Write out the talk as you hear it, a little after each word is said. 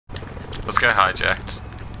Let's go hijacked.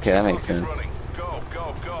 Okay, that makes sense.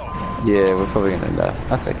 Yeah, we're probably gonna die.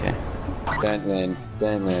 That's okay. Don't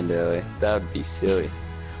land early. That would be silly.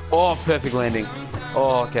 Oh, perfect landing.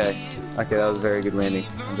 Oh, okay. Okay, that was a very good landing.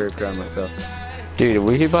 I'm very proud of myself. Dude, are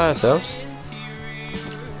we here by ourselves?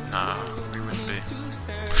 Nah, we wouldn't be.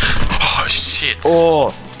 Oh shit!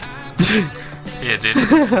 Oh! Yeah, dude.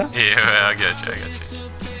 Yeah, I got you,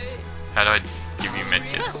 How do I give you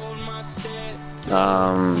medkits? I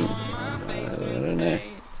don't know.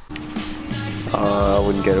 I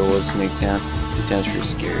wouldn't go towards Nuketown. Nuketown's pretty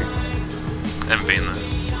scary. Haven't been there.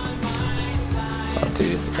 Oh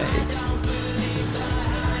dude, it's AIDS.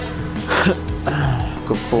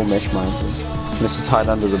 Got full mesh mine. Let's just hide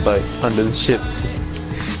under the boat, under the ship.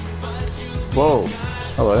 Whoa!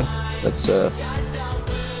 Hello. That's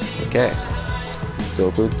okay. This is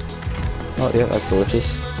all good. Oh yeah, that's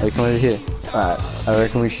delicious. Oh, come over here. Alright, I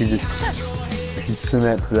reckon we should just swim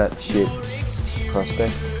out to that shit.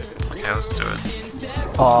 Prospect. Okay, let's do it.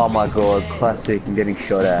 Oh my god, classic. I'm getting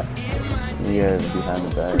shot at. Yeah, behind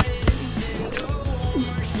the boat.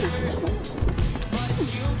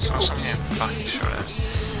 Saw something getting fucking shot at.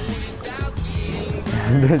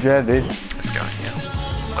 Yeah, dude. Let's go, yeah.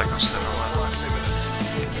 Like I'm 7-1.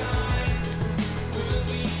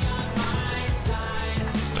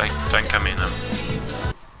 Don't come in.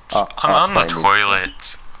 I'm on the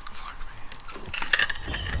toilet.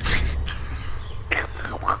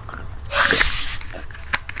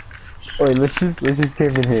 Wait, let's just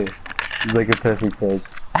camp in here. It's like a perfect place.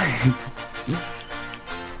 I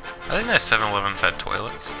didn't know 7-Elevens had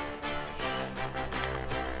toilets.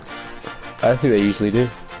 I think they usually do.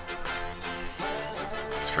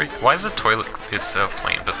 It's pretty. Why is the toilet itself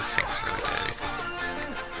clean but the sink's really dirty?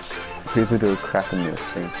 People do a crap in their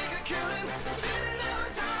sink.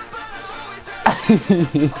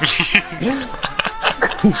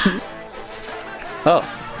 Oh,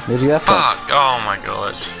 where'd you get that Fuck! Oh my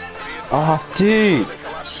god. Oh, dude!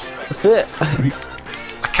 That's it! I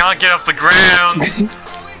can't get off the ground!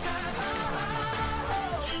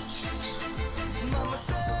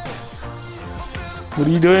 What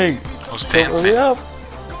are you doing? I was dancing. Hurry up!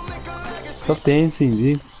 Stop dancing,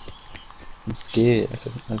 dude. I'm scared.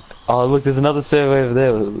 Oh, look, there's another server over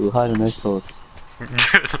there. We'll hide in those toilets.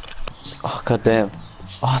 Oh, goddamn.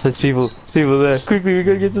 Oh, there's people there. Quickly, we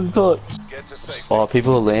gotta get to the toilet. Oh,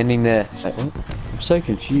 people are landing there. Wait, what? I'm so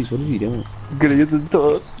confused. What is he doing? I'm gonna get to the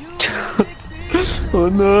toilet. Oh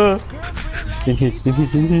no! In here.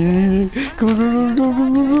 Go.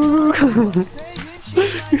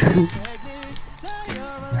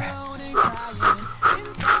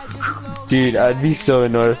 Dude, I'd be so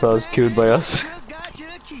annoyed if I was killed by us.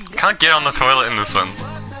 Can't get on the toilet in this one.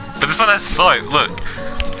 But this one has soap, look.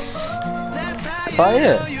 Oh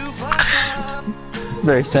yeah.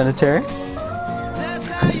 Very sanitary.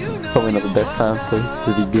 Probably not the best time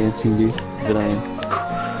to be dancing, dude, but I am.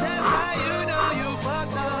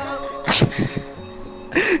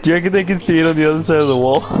 Do you reckon they can see it on the other side of the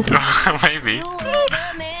wall? Maybe.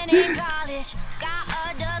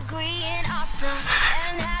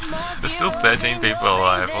 There's still 13 people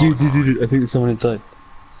alive. Dude, I think there's someone inside.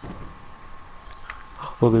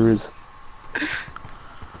 Oh, there is.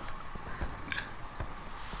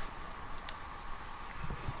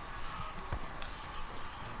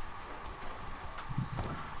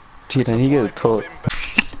 Dude, I need to get a toilet.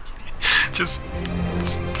 Just...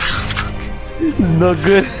 Not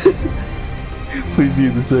good. Please be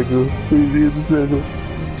in the circle. Please be in the circle.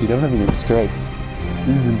 Dude, I'm having a stroke.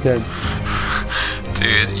 This is intense.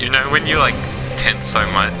 Dude, you know when you like tense so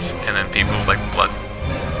much and then people's like blood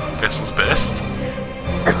vessels burst?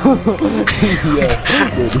 Yeah.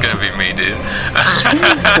 It's gonna be me, dude.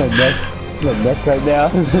 My neck right now.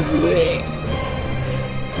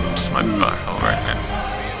 It's my butthole right now.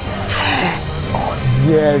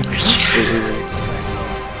 Yeah.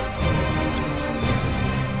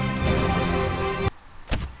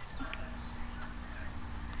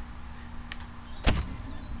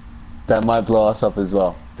 That might blow us up as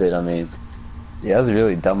well, but I mean, yeah, that was a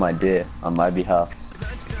really dumb idea on my behalf.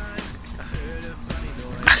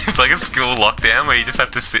 It's like a school lockdown where you just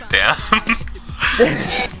have to sit down.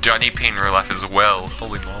 Johnny P in real life as well.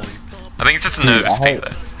 Holy moly. I think it's just a nervous thing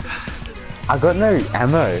though. I got no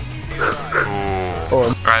ammo.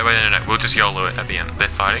 Ooh. Right, wait, no, we'll just YOLO it at the end. They're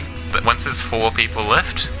fighting. But once there's 4 people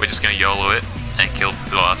left, we're just gonna YOLO it and kill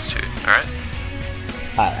the last 2, alright?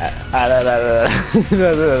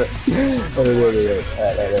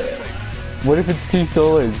 What if it's 2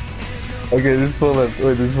 solos? Okay, there's 4 left.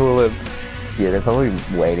 Wait, there's 4 left. Yeah, they're probably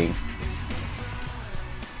waiting.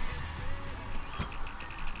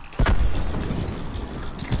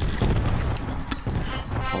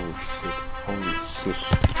 Holy shit.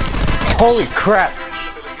 Holy crap!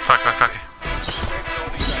 Fuck.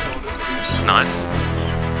 Nice.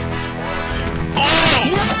 Oh!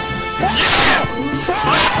 Yeah!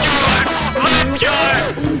 Let's go!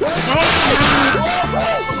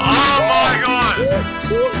 Oh my god!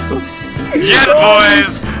 Yeah,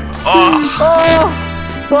 boys! Oh!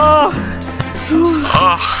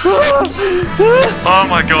 Oh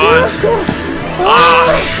my god!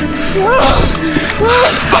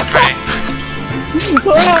 Fuck me!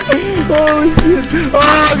 Holy shit! Oh,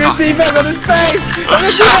 I'm gonna see back on his face! I'm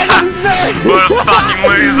gonna see back on his face! What a fucking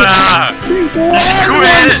loser!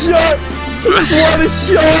 Quit! What a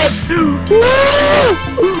shot!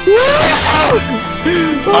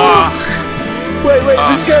 Wait,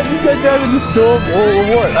 this guy died in the storm or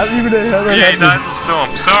what? I don't even know how that happened. Yeah, he died in the storm.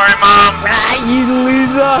 Sorry, Mom! You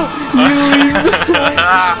loser!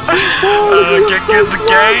 Get the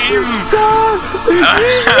game!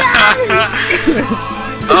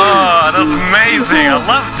 Oh, that was amazing! I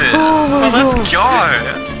loved it! Well, let's go!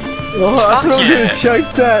 Oh, I thought I was gonna choke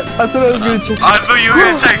that. I thought you were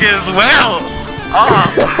gonna take it as well! Oh!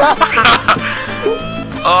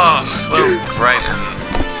 Oh, that was great.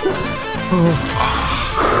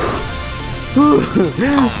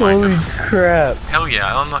 Holy crap. Hell yeah,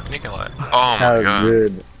 I unlocked Nikolai. Oh my god.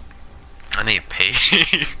 Good. I need pee.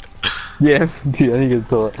 Yeah, dude, I need to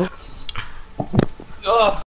talk.